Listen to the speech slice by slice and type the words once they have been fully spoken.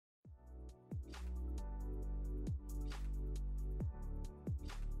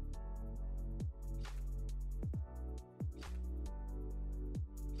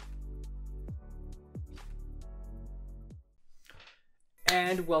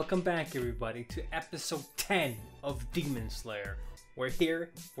And welcome back everybody to episode 10 of Demon Slayer. We're here,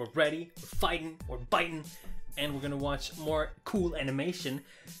 we're ready, we're fighting, we're biting, and we're gonna watch more cool animation.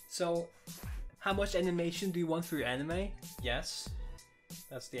 So, how much animation do you want for your anime? Yes,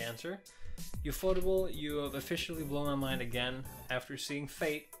 that's the answer. Ufotable, you have officially blown my mind again after seeing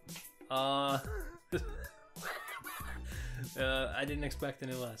Fate. I didn't expect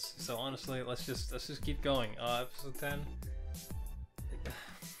any less. So honestly, let's just keep going. Episode 10.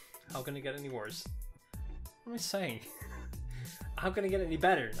 How can it get any worse? What am I saying? How can it get any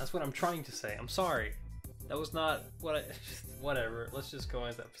better? That's what I'm trying to say. I'm sorry. That was not what I... Whatever. Let's just go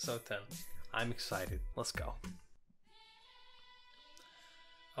into episode 10. I'm excited. Let's go.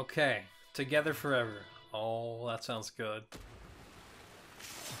 Okay. Together forever. Oh, that sounds good.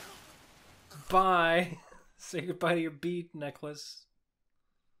 Bye! Say goodbye to your bead necklace.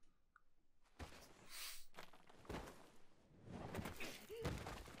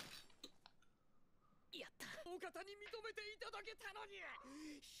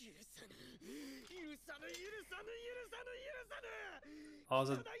 Oh, is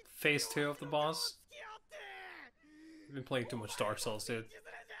it phase 2 of the boss? I've been playing too much Dark Souls, dude.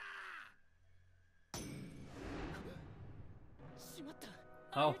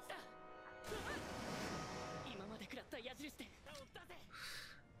 Oh.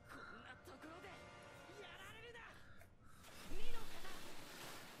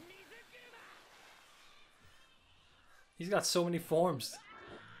 He's got so many forms.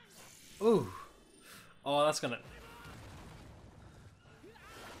 Ooh. Oh, that's gonna...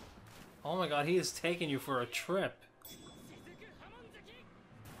 Oh my god, he is taking you for a trip.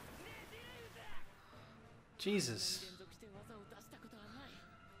 Jesus.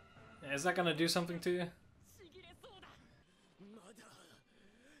 Is that gonna do something to you?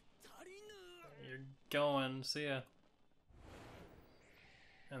 You're going, see ya.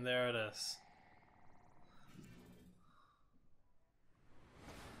 And there it is.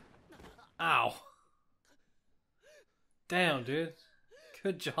 Ow. Damn, dude.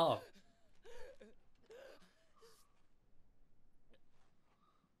 Good job.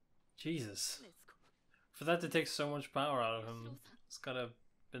 Jesus. For that to take so much power out of him, it's gotta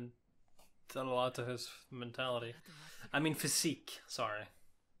been done a lot to his mentality. I mean physique, sorry.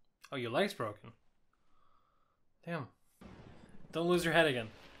 Oh, your leg's broken. Damn. Don't lose your head again.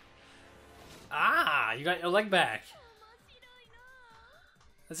 Ah, you got your leg back.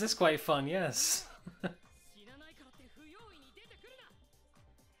 This is quite fun, yes.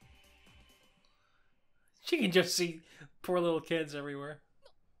 She can just see poor little kids everywhere.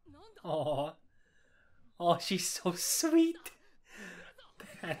 Aww. Oh, she's so sweet.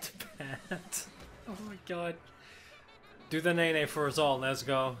 Pat. Oh my god. Do the nae-nae for us all, let's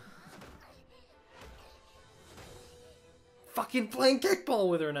go. Fucking playing kickball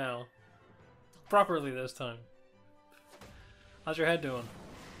with her now. Properly this time. How's your head doing?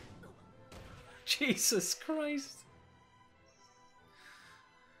 Jesus Christ.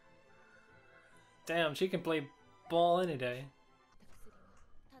 Damn, she can play ball any day.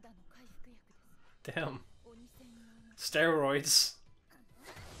 Damn. Steroids.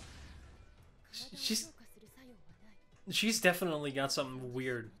 She's definitely got something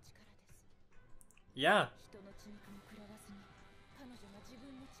weird. Yeah.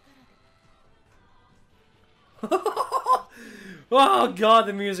 Oh god,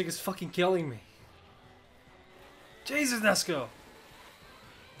 the music is fucking killing me. Jesus, Nesco!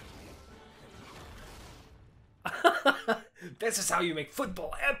 This is how you make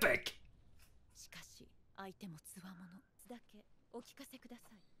football epic!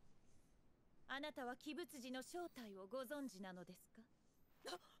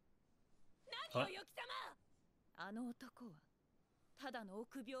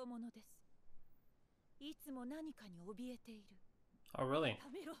 Oh, really?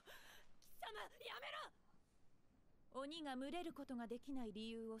 鬼が群れることができない理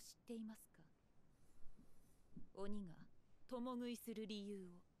由を知っていますか？鬼が共食いする理由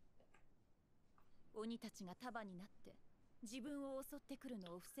を。鬼たちが束になって自分を襲ってくる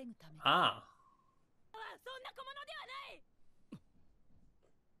のを防ぐため。ああ。そんな小物ではない。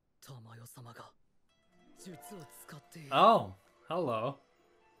玉代様が術を使っている。Oh, hello.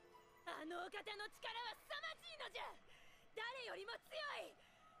 あのお方の力は凄まじいのじゃ。誰よりも強い。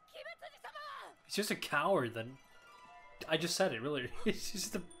鬼仏寺様は。He's just a coward then. I just said it, really. He's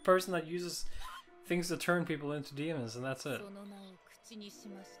just the person that uses things to turn people into demons, and that's it. その名を口にし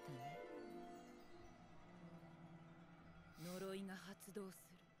ましたね。呪いが発動す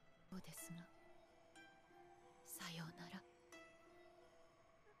る。そうですが。さようなら。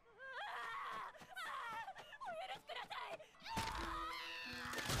お許しください。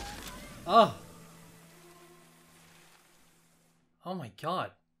Oh! Oh my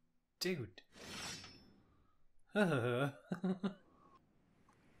god. Dude.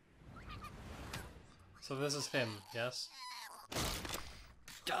 So this is him, yes?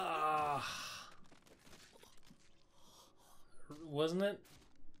 Wasn't it?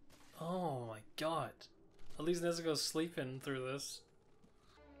 Oh my god. At least Nezuko's sleeping through this.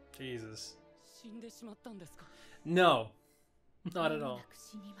 Jesus. No. Not at all.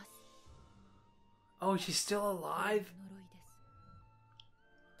 Oh, she's still alive?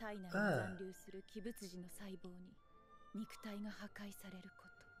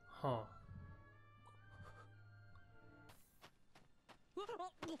 Huh.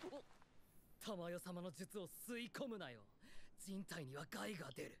 玉代様の術を吸い込むなよ。人体には害が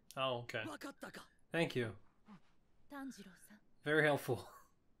出る。 Oh, okay. わかったか。 Thank you. 炭治郎さん、 Very helpful.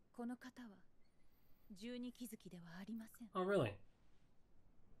 この方は十二気づきではありません。 Oh, really?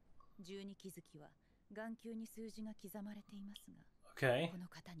 十二気づきは眼球に数字が刻まれていますが、 Okay. この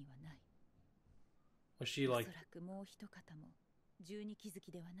方にはない。 Was she お like... そらくもう一方も十二気づ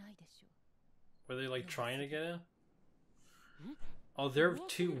きではないでしょう。 Were they like trying to get in? Oh, they're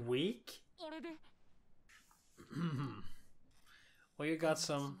too weak? Well, you got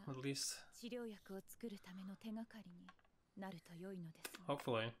some, at least. 治療薬を作るための手がかりになると良いのですが。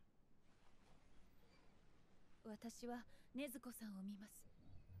 Hopefully. 私は禰豆子さんを見ます。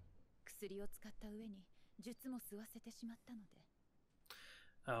薬を使った上に術も吸わせてしまったので。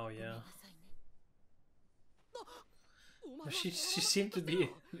 Oh, ごめん yeah. なさいね。 She seemed to be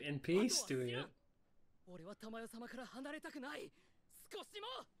in peace doing it. 俺は玉代様から離れたくない。少しも。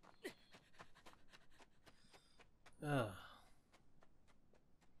 Ugh.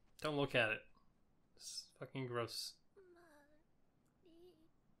 Don't look at it. It's fucking gross.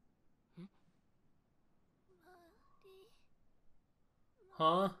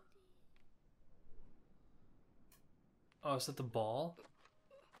 Huh? Oh, is that the ball?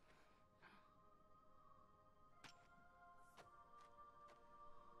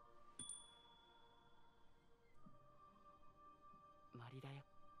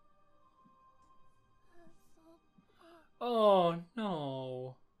 Oh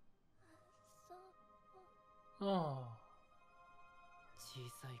no. Oh.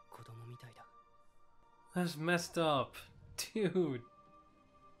 That's messed up. Dude.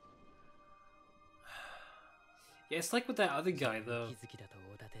 Yeah, it's like with that other guy though.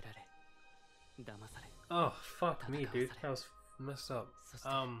 Oh, fuck me, dude. That was messed up.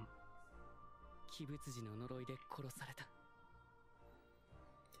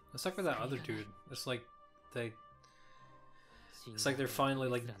 It's like with that other dude. It's like they're finally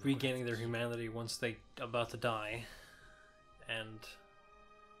like regaining their humanity once they about to die, and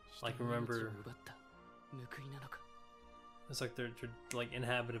like remember, it's like they're like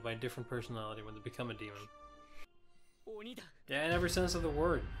inhabited by a different personality when they become a demon. Yeah, in every sense of the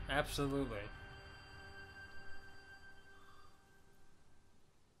word, absolutely.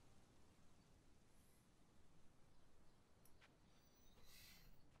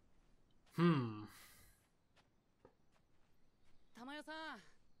 Hmm.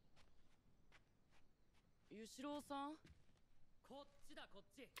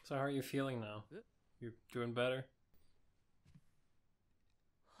 So how are you feeling now? You're doing better?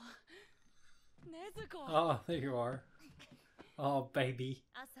 Oh, there you are. Oh, baby.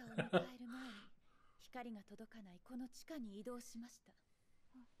 朝を迎える前に光が届かないこの地下に移動しました。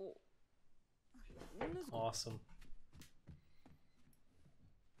 Awesome.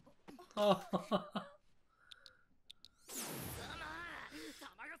 Oh.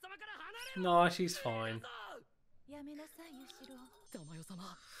 No, she's fine. やめなさい、ユシロ。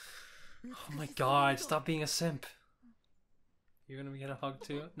 Oh my god, stop being a simp. You're gonna get a hug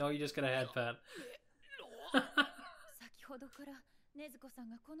too? No, you just get a head pat. 先ほどから禰豆子さん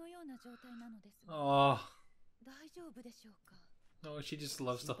がこのような状態なのですが、 Oh. 大丈夫でしょうか。 No, she just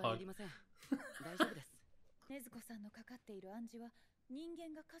loves to hug. 禰豆子さんのかかっている暗示は人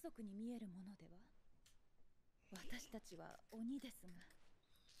間が家族に見えるものでは。私たちは鬼ですが。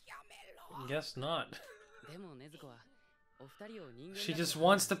 Guess not. She just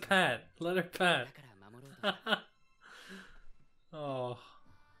wants to pat. Let her pat. Oh.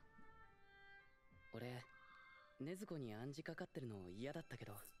 俺、禰豆子に暗示かかってるの嫌だったけ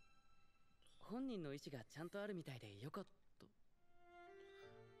ど、本人の意志がちゃんとあるみたいでよかった。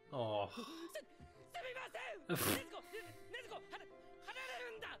 Oh. すみません。禰豆子、離れ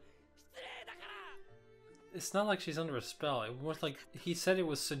るんだ。失礼だから。 It's not like she's under a spell. It was like he said it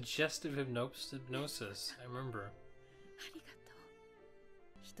was suggestive hypnosis. I remember. ありがとう。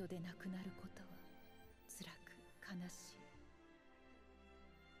人で亡くなることは辛く悲しい。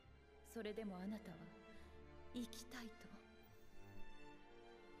それでもあなたは生きたいと。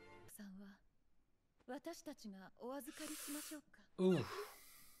さんは私たちがお預かりしましょうか。 Ooh.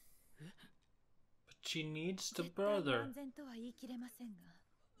 But she needs the 絶対に brother. 安全とは言い切れませんが、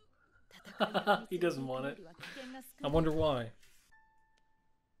戦いや He doesn't want it. よりは危険が少 I ない wonder why.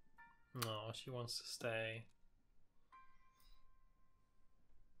 No, she wants to stay.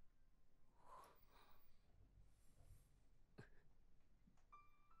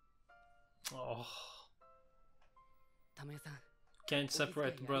 Oh, たまえさん、 can't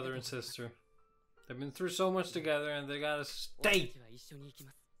separate the brother and sister. They've been through so much together and they gotta 俺た stay. ちは一緒に行き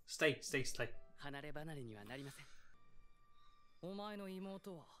ます。 Stay. 離れ離れにはなりません。お前の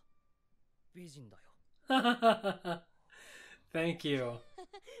妹は美人だよ。Thank you.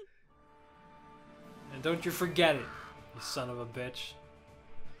 And don't you forget it, you son of a bitch.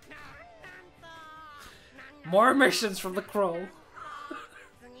 More missions from the crow.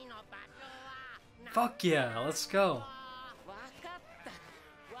 Fuck yeah, let's go. わ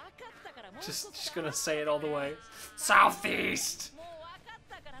かったからもう Just gonna say it all the way. Southeast! もうわかっ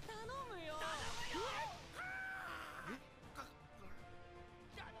たから頼むよ。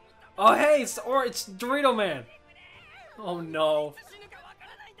 Oh hey, it's Dorito Man. Oh no. 死ぬかわか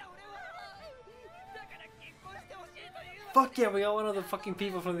らないんだ俺は。だから結婚してほしいという。 Fuck yeah, we got one of the fucking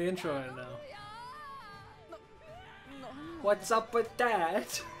people from the intro right now. What's up with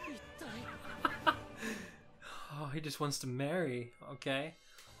that? Oh, he just wants to marry. Okay.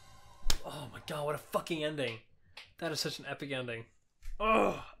 Oh my god, what a fucking ending. That is such an epic ending.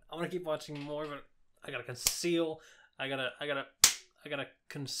 Oh, I want to keep watching more, but I gotta conceal. I gotta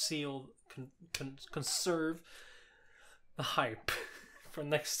conceal, conserve the hype for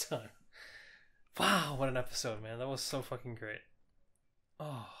next time. Wow, what an episode, man. That was so fucking great.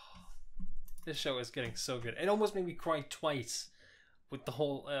 Oh, this show is getting so good. It almost made me cry twice with the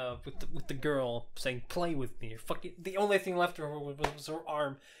whole with the girl saying play with me. Fucking the only thing left of her was her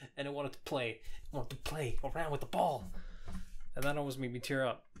arm, and it wanted to play. It wanted to play around with the ball. And that almost made me tear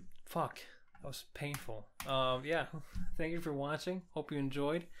up. Fuck. That was painful. Yeah. Thank you for watching. Hope you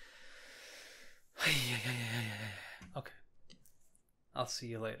enjoyed. Okay. I'll see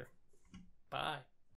you later. Bye.